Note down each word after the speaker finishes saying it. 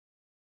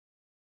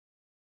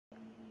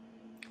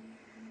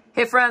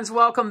Hey friends,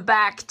 welcome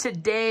back.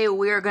 Today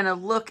we are going to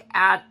look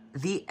at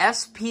the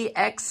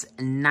SPX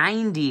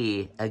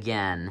 90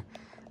 again.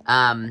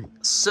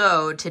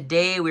 So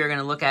today we are going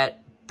to look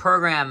at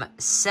program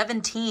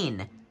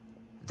 17,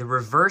 the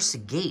reverse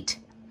gate.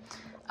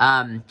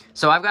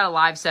 So I've got a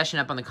live session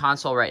up on the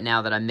console right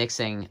now that I'm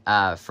mixing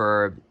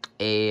for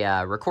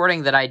a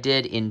recording that I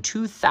did in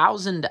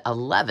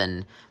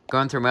 2011,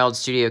 going through my old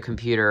studio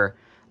computer.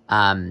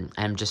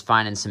 I'm just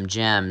finding some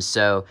gems.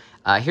 So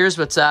here's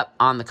what's up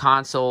on the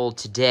console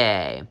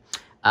today.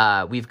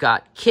 We've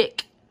got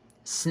kick,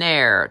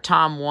 snare,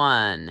 tom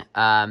 1.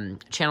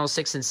 Channel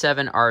 6 and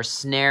 7 are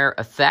snare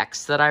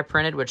effects that I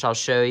printed, which I'll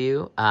show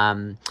you.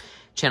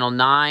 Channel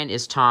 9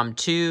 is tom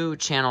 2.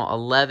 Channel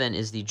 11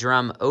 is the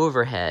drum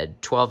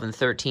overhead. 12 and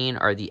 13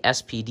 are the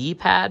SPD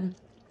pad.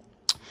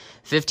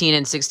 15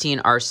 and 16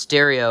 are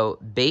stereo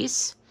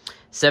bass.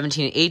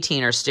 17 and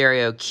 18 are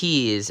stereo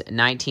keys.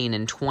 19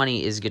 and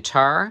 20 is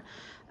guitar.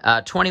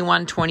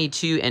 21,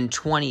 22, and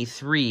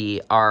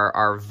 23 are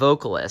our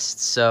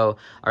vocalists. So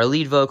our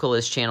lead vocal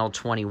is channel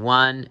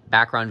 21,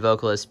 background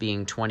vocalist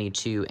being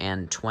 22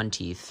 and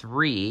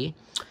 23.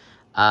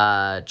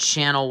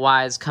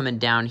 Channel-wise, coming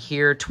down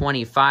here,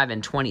 25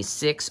 and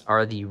 26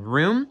 are the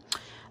room.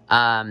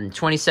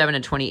 27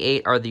 and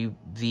 28 are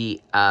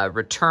the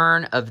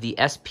return of the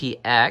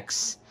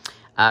SPX.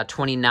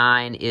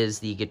 29 is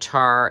the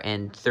guitar,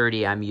 and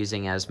 30 I'm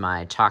using as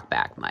my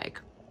talkback mic.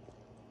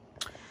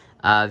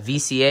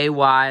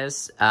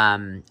 VCA-wise,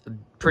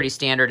 pretty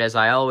standard as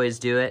I always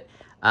do it.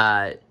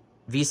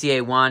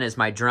 VCA 1 is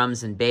my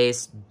drums and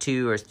bass,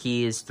 2 is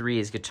keys, 3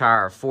 is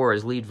guitar, 4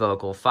 is lead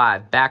vocal,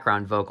 5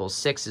 background vocal,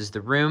 6 is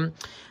the room,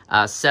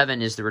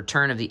 7 is the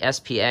return of the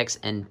SPX,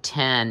 and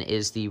 10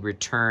 is the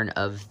return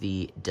of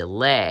the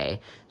delay.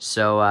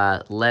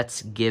 So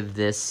let's give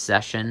this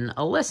session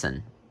a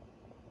listen.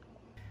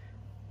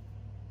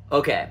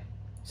 Okay,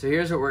 so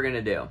here's what we're going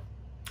to do.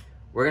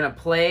 We're going to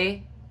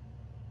play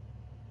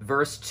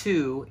verse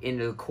 2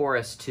 into the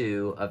chorus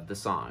 2 of the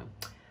song.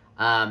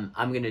 I'm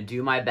going to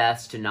do my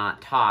best to not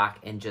talk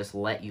and just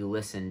let you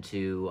listen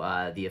to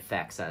the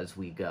effects as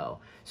we go.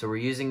 So we're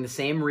using the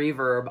same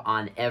reverb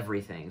on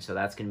everything. So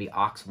that's going to be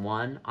aux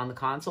 1 on the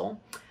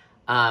console.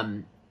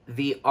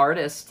 The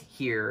artist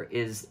here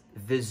is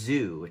The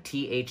Zoo,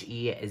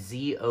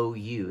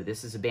 Thezou.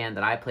 This is a band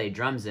that I played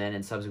drums in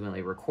and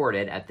subsequently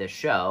recorded at this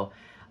show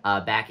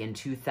back in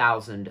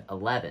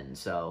 2011.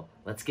 So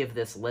let's give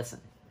this a listen.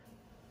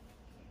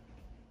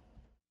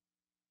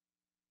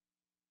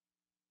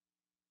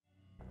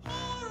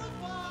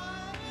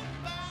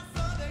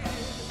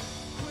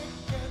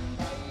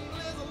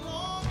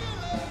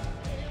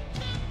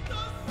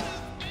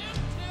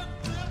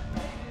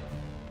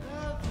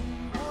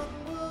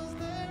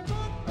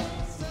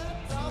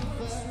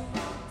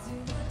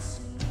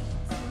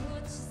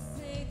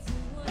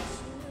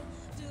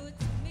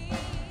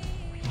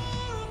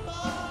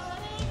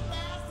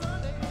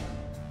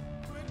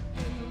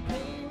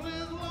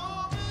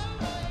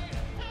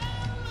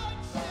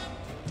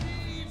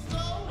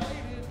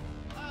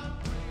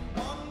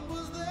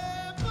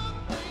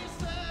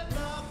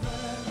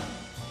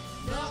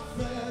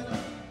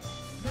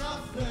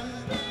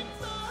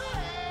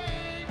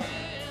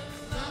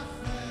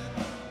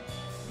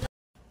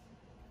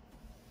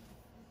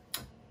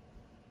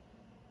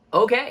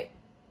 Okay,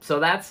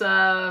 so that's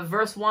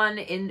verse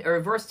 1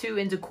 or verse 2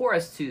 into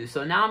chorus 2.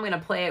 So now I'm going to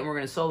play it and we're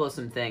going to solo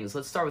some things.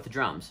 Let's start with the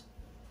drums.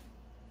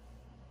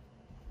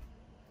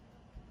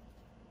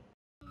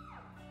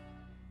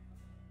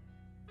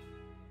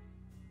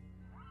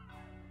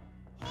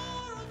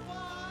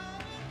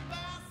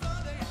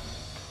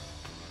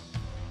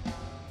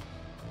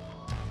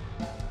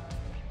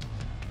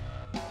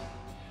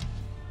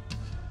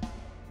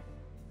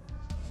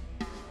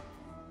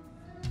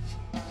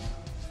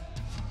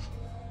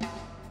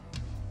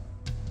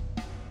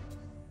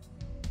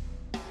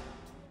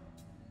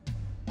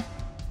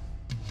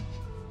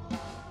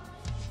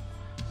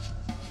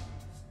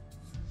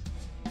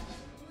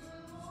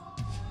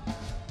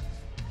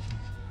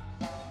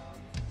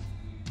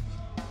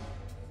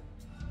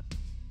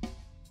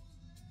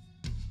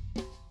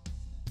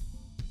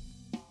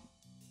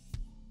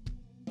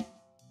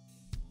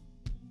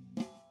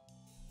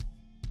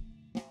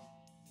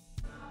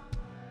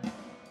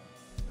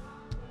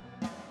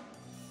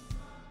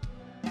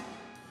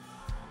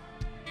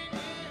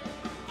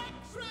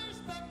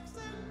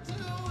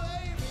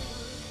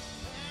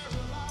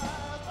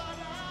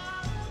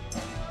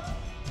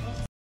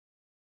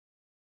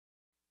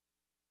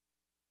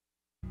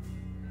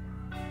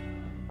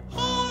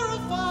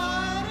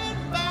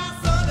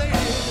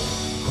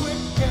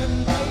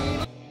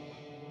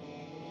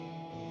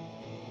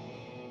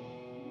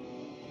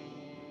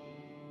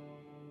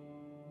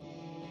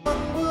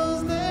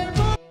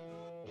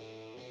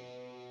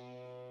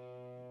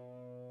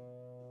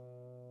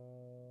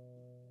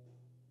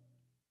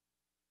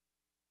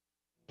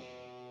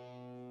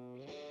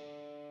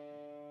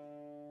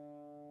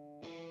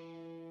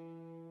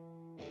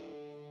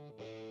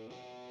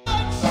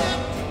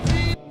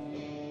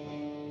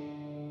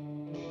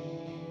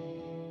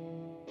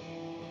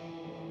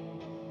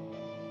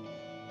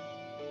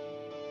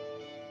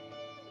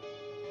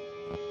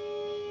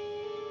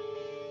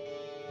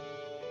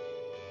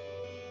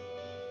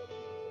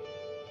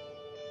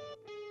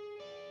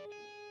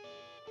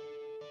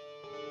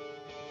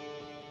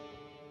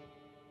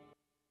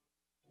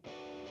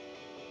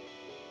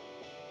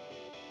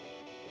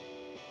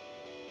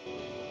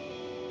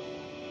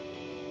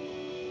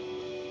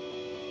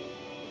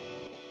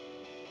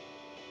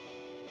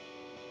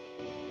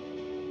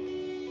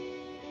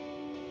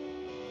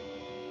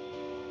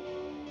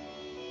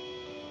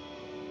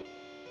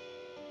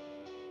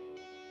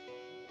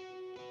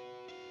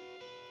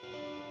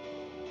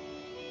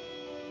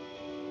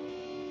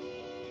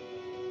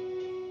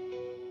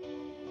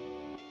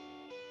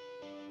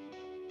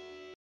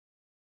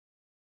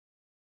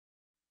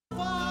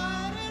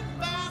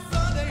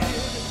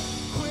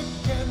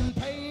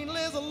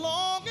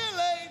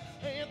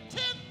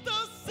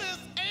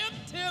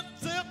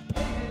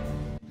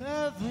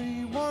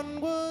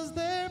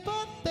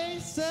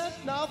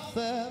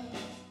 nothing.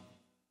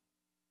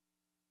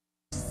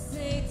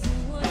 Say to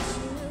what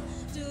you will,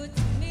 do it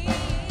to me.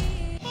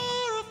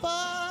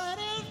 Horrified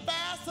and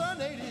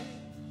fascinated,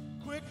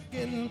 quick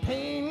and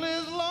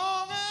painless,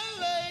 long and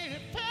late.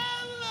 It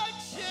felt like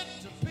shit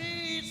to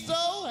be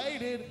so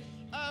hated.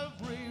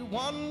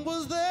 Everyone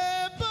was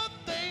there, but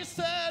they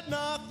said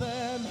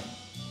nothing,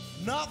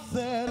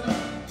 nothing,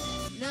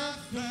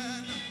 Nothing,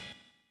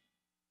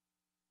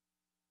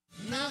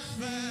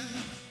 nothing,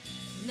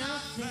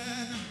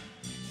 nothing,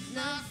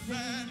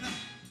 nothing.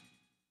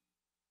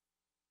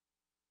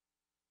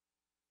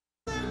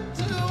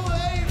 to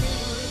wait,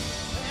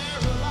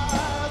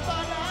 paralyzed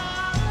by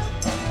now.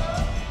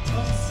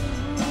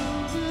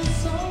 Absurd is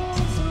so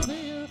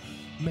severe,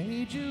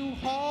 made you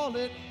haul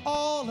it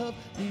all up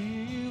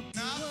here.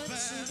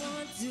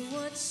 Do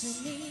what you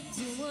need,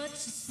 do what you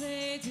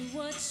say, do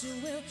what you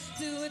will,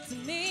 do it to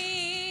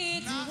me.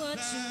 Do what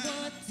you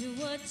want, do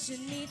what you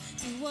need,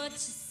 do what you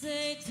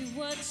say, do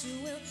what you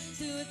will,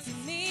 do it to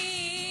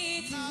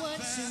me. Do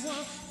what you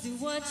want, do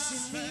what you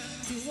need,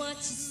 do what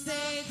you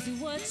say, do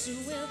what you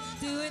will,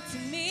 do it to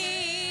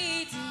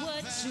me. Do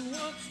what you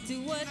want,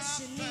 do what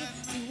you need,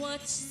 do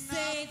what you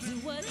say, do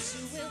what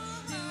you will,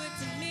 do it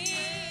to me.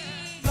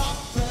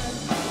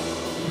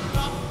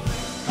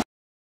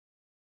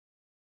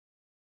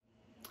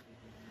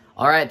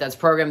 All right, that's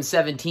program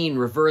 17,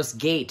 reverse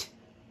gate.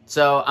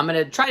 So I'm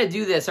going to try to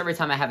do this every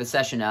time I have a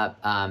session up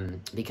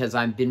because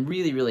I've been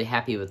really, really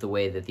happy with the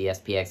way that the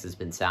SPX has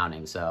been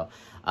sounding. So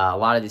a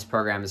lot of these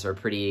programs are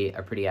pretty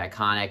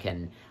iconic,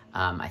 and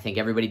I think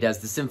everybody does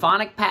the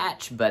symphonic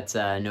patch, but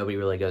nobody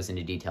really goes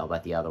into detail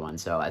about the other one.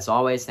 So as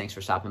always, thanks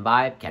for stopping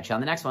by. Catch you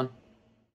on the next one.